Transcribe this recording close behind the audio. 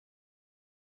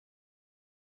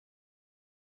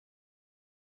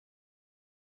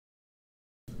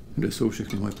Kde jsou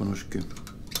všechny moje ponožky?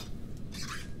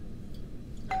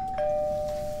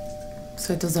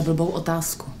 Co je to za blbou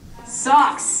otázku?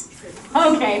 Socks!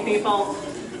 Okay, people.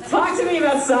 Talk to me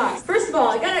about socks. First of all,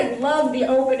 I gotta love the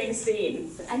opening scene.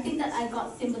 I think that I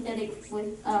got sympathetic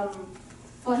with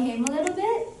for him a little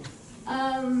bit.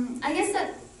 I guess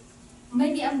that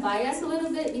maybe I'm biased a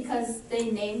little bit because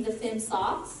they named the film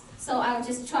Socks. So I was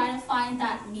just trying to find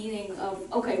that meaning of,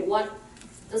 okay, what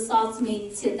the socks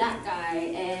mean to that guy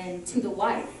and to the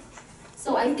wife.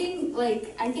 So I think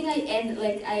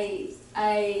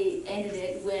I ended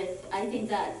it with, I think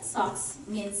that socks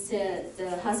means to the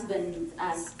husband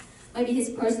as maybe his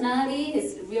personality,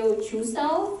 his real true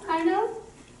self, kind of.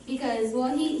 Because,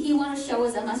 well, he wants to show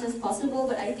us as much as possible,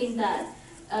 but I think that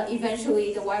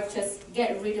eventually the wife just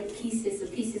get rid of pieces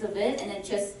of it, and then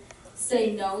just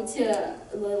say no to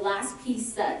the last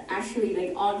piece that actually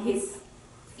like on his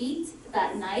feet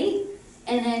that night.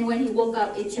 And then when he woke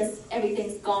up, it just,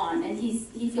 everything's gone, and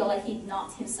he feel like he's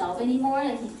not himself anymore.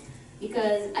 Like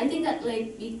because I think that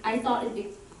I thought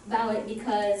about it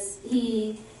because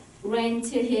he ran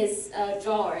to his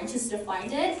drawer and just to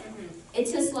find it.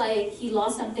 It's just like he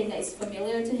lost something that is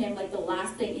familiar to him, like the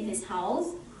last thing in his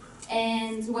house.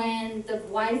 And when the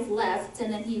wife left,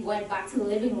 and then he went back to the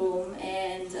living room,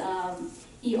 and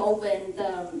he opened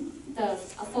the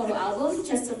photo album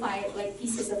just to find like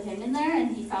pieces of him in there,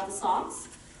 and he found the socks.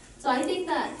 So I think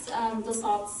that the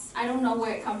socks, I don't know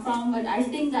where it come from, but I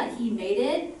think that he made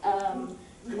it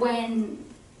when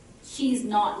she's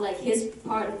not like a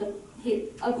part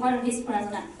of his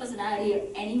personality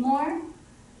anymore.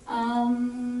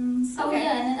 So okay.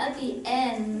 Yeah, and then at the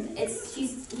end,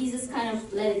 he just kind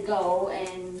of let it go,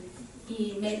 and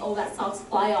he made all that socks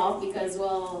fly off because,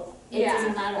 well, it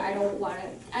doesn't matter.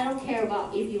 I don't care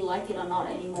about if you like it or not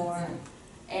anymore,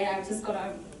 and I'm just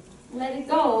gonna let it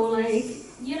go, like,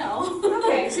 you know.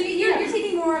 Okay, so you're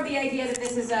taking more of the idea that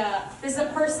this is a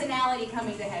personality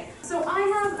coming to head. So I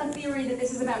have a theory that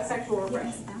this is about sexual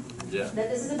repression. Yeah. That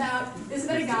this is about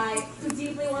a guy who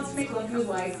deeply wants to make love to his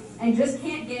wife and just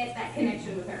can't get that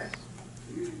connection with her.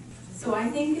 So I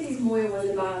think this movie was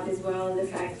about as well the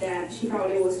fact that she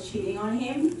probably was cheating on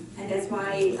him, and that's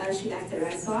why she left the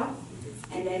Red Sox.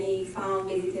 And then he found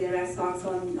basically the Red Sox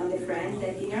on the friend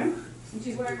at dinner. And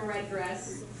she's wearing a red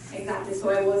dress. Exactly, so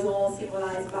it was all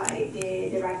symbolized by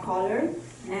the red color.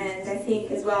 And I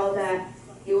think as well that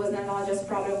it was not just a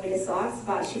problem with the socks,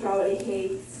 but she probably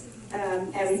hates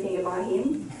everything about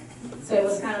him. So it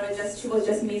was kind of she was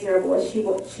just miserable.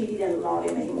 She didn't love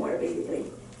him anymore, basically.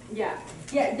 Yeah,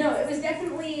 no, it was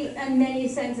definitely in many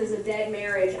senses a dead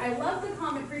marriage. I love the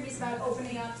comment previous about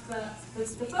opening up the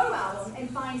photo album and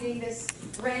finding this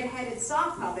red-headed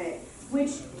sock puppet,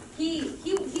 which he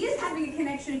is having a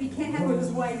connection. If he can't have it with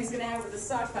his wife, he's going to have it with the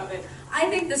sock puppet. I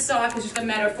think the sock is just a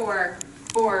metaphor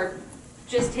for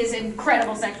just his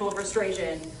incredible sexual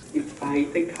frustration. If I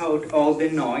take out all the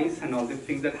noise and all the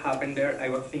things that happened there, I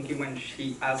was thinking when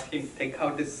she asked him to take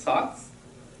out the socks,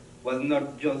 was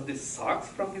not just the socks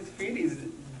from his feet, is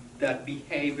that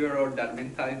behavior or that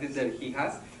mentality that he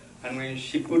has. And when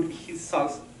she put his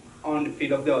socks on the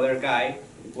feet of the other guy,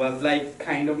 was like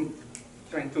kind of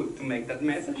trying to make that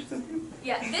message to him.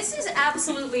 Yeah, this is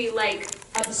absolutely like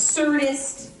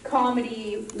absurdist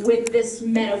comedy with this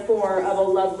metaphor of a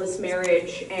loveless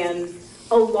marriage and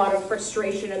a lot of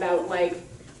frustration about like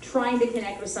trying to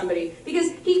connect with somebody,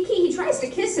 because he tries to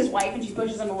kiss his wife and she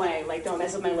pushes him away, like, don't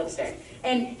mess with my lipstick.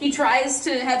 And he tries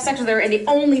to have sex with her, and the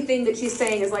only thing that she's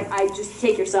saying is like, I just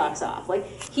take your socks off. Like,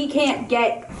 he can't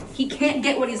get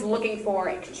what he's looking for,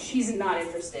 and she's not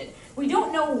interested. We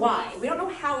don't know why. We don't know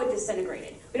how it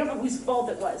disintegrated. We don't know whose fault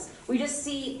it was. We just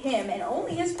see him and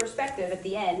only his perspective at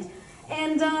the end,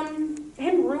 and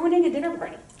him ruining a dinner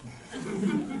party.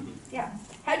 Yeah.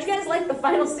 How'd you guys like the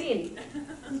final scene?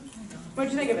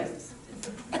 What'd you think of it?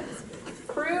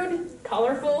 Crude,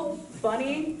 colorful,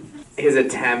 funny. His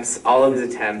attempts, all of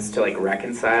his attempts to like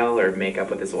reconcile or make up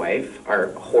with his wife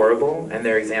are horrible, and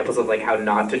they're examples of like how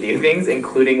not to do things,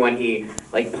 including when he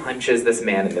like punches this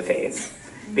man in the face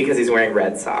because he's wearing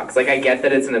red socks. Like, I get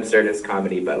that it's an absurdist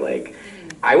comedy, but like,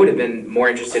 I would have been more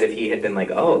interested if he had been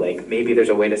like, oh, like maybe there's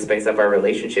a way to spice up our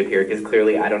relationship here, because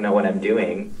clearly I don't know what I'm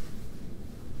doing.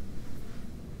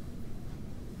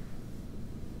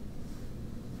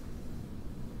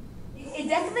 It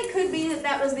definitely could be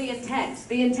that was the intent.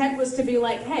 The intent was to be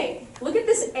like, hey, look at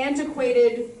this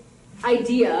antiquated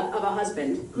idea of a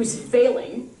husband who's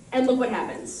failing, and look what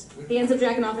happens. He ends up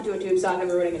jacking off into a tube sock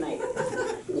and ruining a night.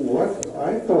 What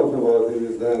I thought about it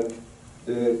is that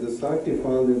the sock he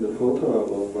found in the photo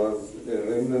album was a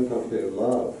remnant of their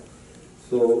love.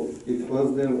 So it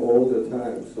was them all the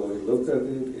time. So he looked at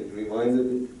it, it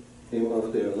reminded him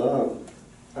of their love.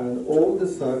 And all the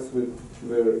socks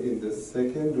were in the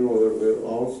second drawer were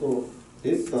also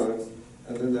his socks.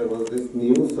 And then there was this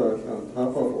new sock on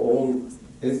top of all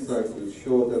his socks, which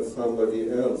showed that somebody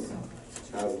else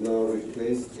has now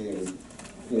replaced him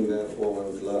in that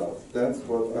woman's love. That's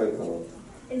what I thought.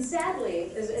 And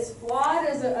sadly, as flawed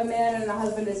as a man and a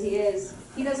husband as he is,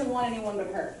 he doesn't want anyone but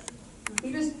her.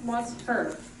 He just wants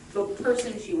her, the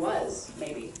person she was,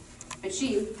 maybe. But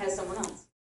she has someone else.